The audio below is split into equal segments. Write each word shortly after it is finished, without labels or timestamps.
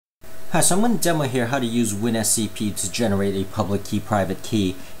Hi, so I'm going to demo here how to use WinSCP to generate a public key, private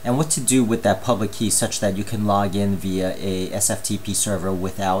key, and what to do with that public key such that you can log in via a SFTP server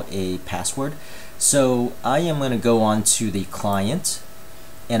without a password. So I am going to go on to the client,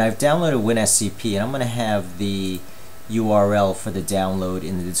 and I've downloaded WinSCP, and I'm going to have the URL for the download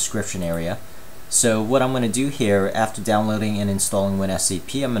in the description area. So what I'm going to do here, after downloading and installing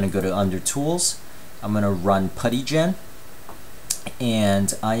WinSCP, I'm going to go to Under Tools, I'm going to run puttygen,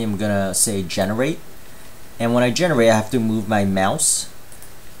 and I am gonna say generate, and when I generate I have to move my mouse,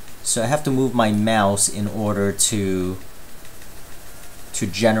 so I have to move my mouse in order to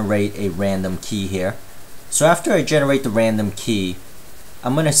generate a random key here. So after I generate the random key,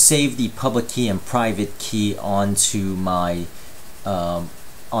 I'm gonna save the public key and private key onto my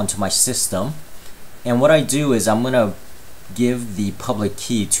system, and what I do is I'm gonna give the public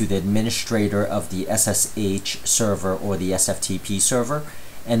key to the administrator of the SSH server or the SFTP server,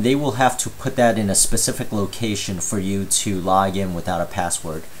 and they will have to put that in a specific location for you to log in without a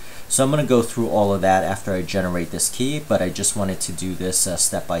password. So I'm going to go through all of that after I generate this key, but I just wanted to do this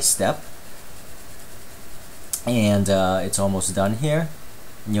step by step, and it's almost done here.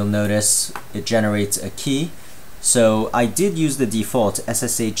 And you'll notice it generates a key. So I did use the default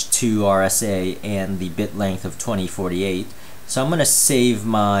SSH2 RSA and the bit length of 2048. So I'm going to save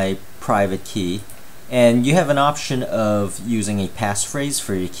my private key, and you have an option of using a passphrase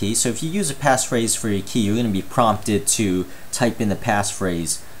for your key. So if you use a passphrase for your key, you're going to be prompted to type in the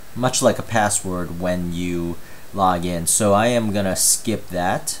passphrase, much like a password, when you log in. So I am going to skip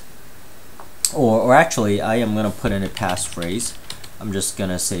that, or actually I am going to put in a passphrase. I'm just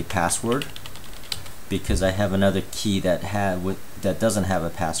going to say password, because I have another key that doesn't have a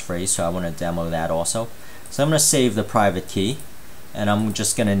passphrase, so I want to demo that also. So I'm going to save the private key, and I'm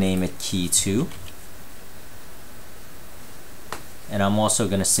just going to name it key2, and I'm also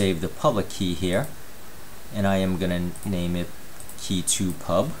going to save the public key here, and I am going to name it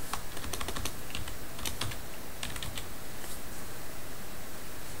key2pub.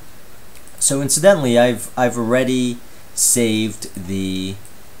 So incidentally, I've already saved the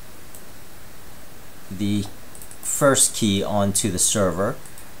first key onto the server.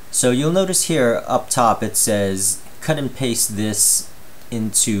 So you'll notice here up top it says cut and paste this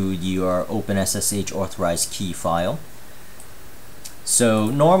into your OpenSSH authorized key file. So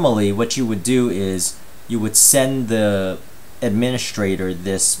normally what you would do is you would send the administrator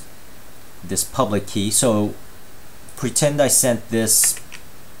this public key. So pretend I sent this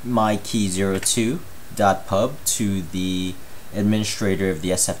mykey02.pub to the administrator of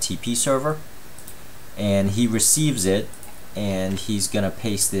the SFTP server, and he receives it, and he's going to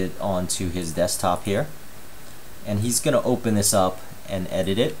paste it onto his desktop here, and he's going to open this up and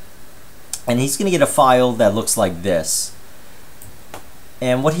edit it, and he's going to get a file that looks like this.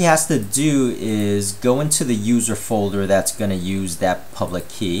 And what he has to do is go into the user folder that's going to use that public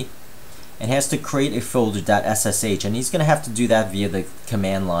key, and he has to create a folder .ssh, and he's going to have to do that via the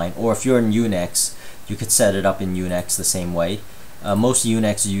command line, or if you're in Unix, you could set it up in Unix the same way. Most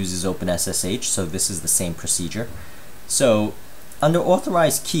Unix uses OpenSSH, so this is the same procedure. So under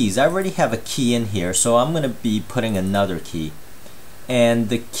authorized keys, I already have a key in here, so I'm going to be putting another key. And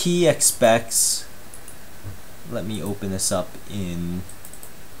the key expects, let me open this up in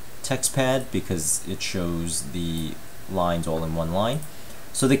TextPad because it shows the lines all in one line.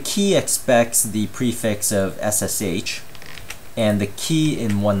 So the key expects the prefix of SSH and the key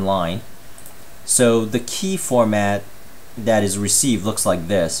in one line. So the key format that is received looks like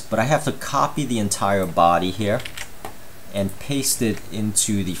this, but I have to copy the entire body here and paste it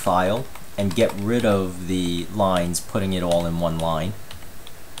into the file and get rid of the lines, putting it all in one line.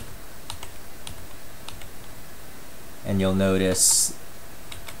 And you'll notice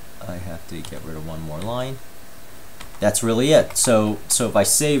I have to get rid of one more line. That's really it. So if I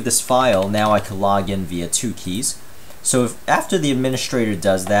save this file, now I can log in via two keys. So if after the administrator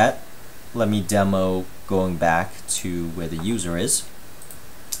does that, let me demo going back to where the user is.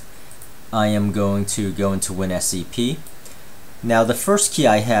 I am going to go into WinSCP. Now the first key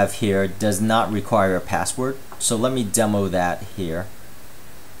I have here does not require a password, so let me demo that here.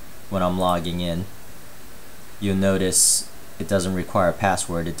 When I'm logging in, you'll notice it doesn't require a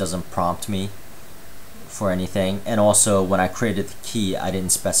password. It doesn't prompt me for anything, and also when I created the key I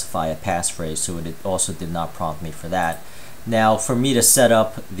didn't specify a passphrase, so it also did not prompt me for that. Now for me to set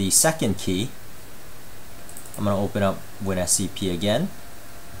up the second key, I'm going to open up WinSCP again,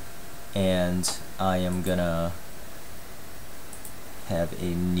 and I am going to have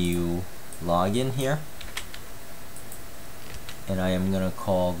a new login here, and I am going to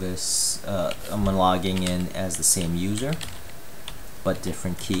call this, I'm logging in as the same user, but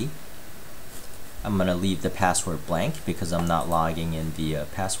different key. I'm going to leave the password blank because I'm not logging in via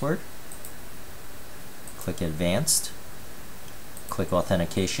password. Click Advanced. Click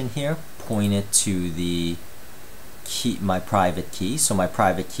Authentication here. Point it to the key, my private key. So my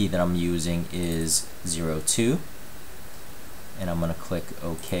private key that I'm using is 02. And I'm going to click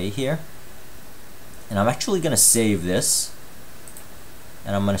OK here. And I'm actually going to save this.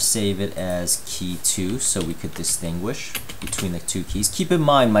 And I'm going to save it as key 2 so we could distinguish between the two keys. Keep in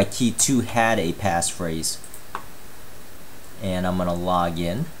mind my key 2 had a passphrase. And I'm going to log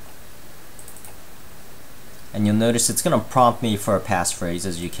in. And you'll notice it's going to prompt me for a passphrase,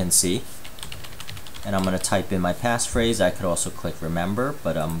 as you can see. And I'm going to type in my passphrase. I could also click remember,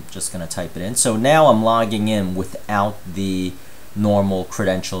 but I'm just going to type it in. So now I'm logging in without the normal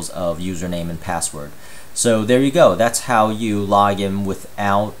credentials of username and password. So there you go. That's how you log in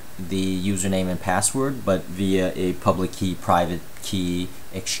without the username and password, but via a public key, private key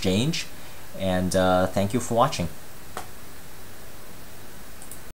exchange. And thank you for watching.